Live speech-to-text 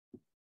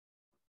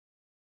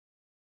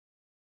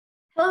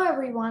Hello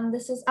everyone,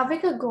 this is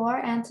Avika Gaur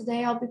and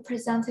today I'll be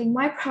presenting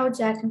my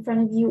project in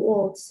front of you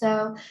all.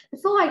 So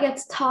before I get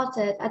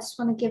started, I just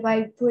want to give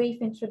a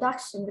brief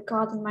introduction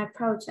regarding my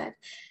project.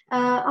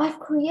 I've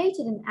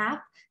created an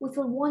app which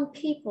will warn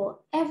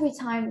people every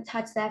time they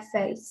touch their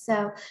face.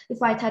 So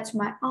if I touch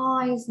my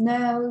eyes,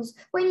 nose,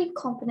 or any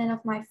component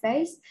of my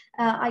face,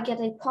 I get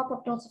a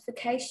pop-up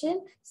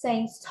notification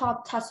saying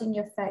stop touching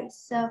your face.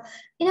 So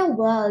in a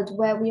world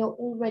where we are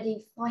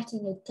already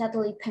fighting a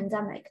deadly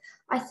pandemic,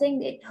 I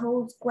think it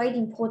holds great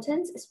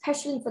importance,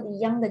 especially for the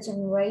younger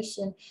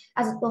generation,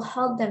 as it will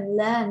help them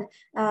learn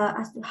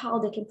as to how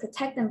they can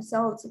protect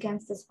themselves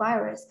against this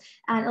virus,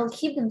 and it'll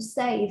keep them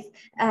safe.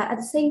 At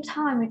the same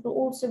time, it will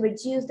also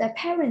reduce their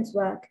parents'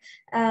 work.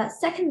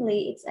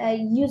 Secondly, it's a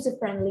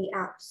user-friendly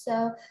app,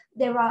 so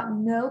there are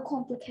no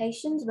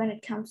complications when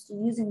it comes to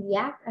using the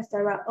app, as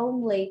there are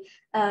only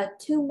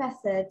two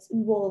methods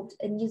involved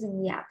in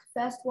using the app.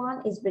 First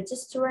one is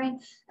registering,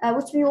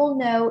 which we all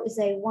know is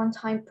a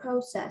one-time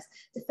process.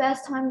 The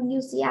first time we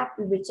use the app,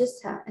 we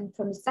register, and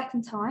from the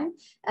second time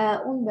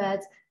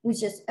onwards, we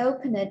just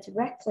open it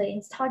directly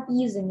and start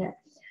using it.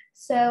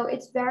 So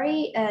it's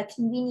very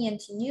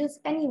convenient to use.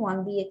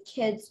 Anyone, be it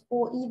kids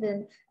or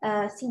even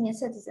senior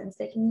citizens,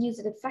 they can use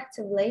it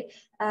effectively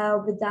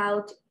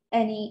without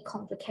any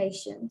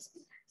complications.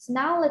 So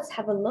now let's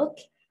have a look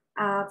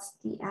at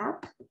the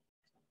app.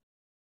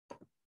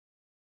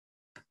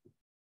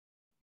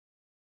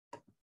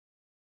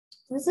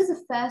 This is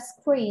the first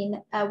screen,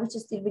 which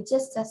is the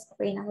register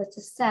screen, as I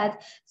just said.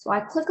 So I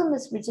click on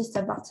this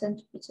register button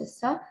to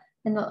register,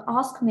 and it'll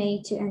ask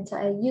me to enter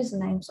a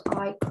username. So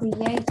I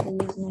create a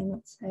username,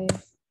 let's say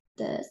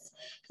this.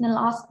 And it'll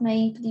ask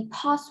me for the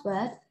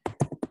password.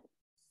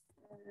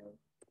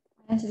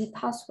 I enter the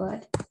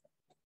password,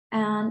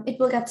 and it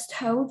will get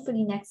stored for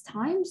the next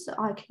time. So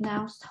I can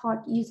now start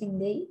using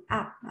the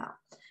app now.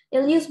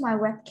 It'll use my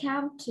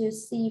webcam to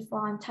see if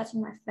I'm touching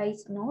my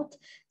face or not.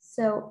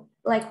 So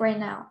like right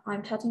now,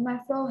 I'm touching my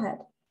forehead.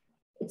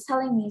 It's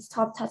telling me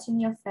stop touching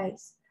your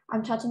face.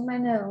 I'm touching my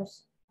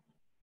nose.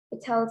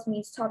 It tells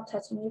me stop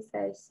touching your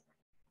face.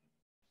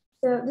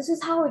 So this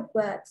is how it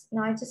works.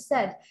 Now I just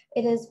said,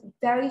 it is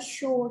very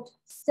short,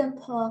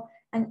 simple,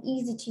 and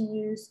easy to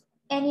use.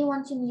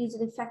 Anyone can use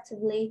it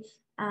effectively,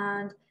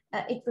 and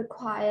it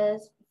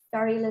requires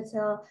very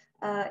little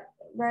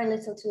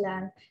to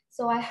learn.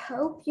 So I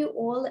hope you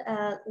all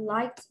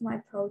liked my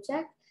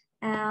project,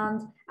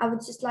 and I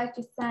would just like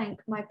to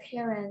thank my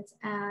parents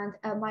and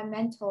my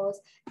mentors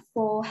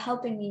for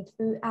helping me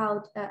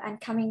throughout and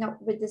coming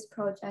up with this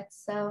project.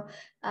 So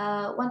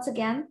once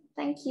again,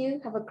 thank you.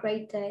 Have a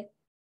great day.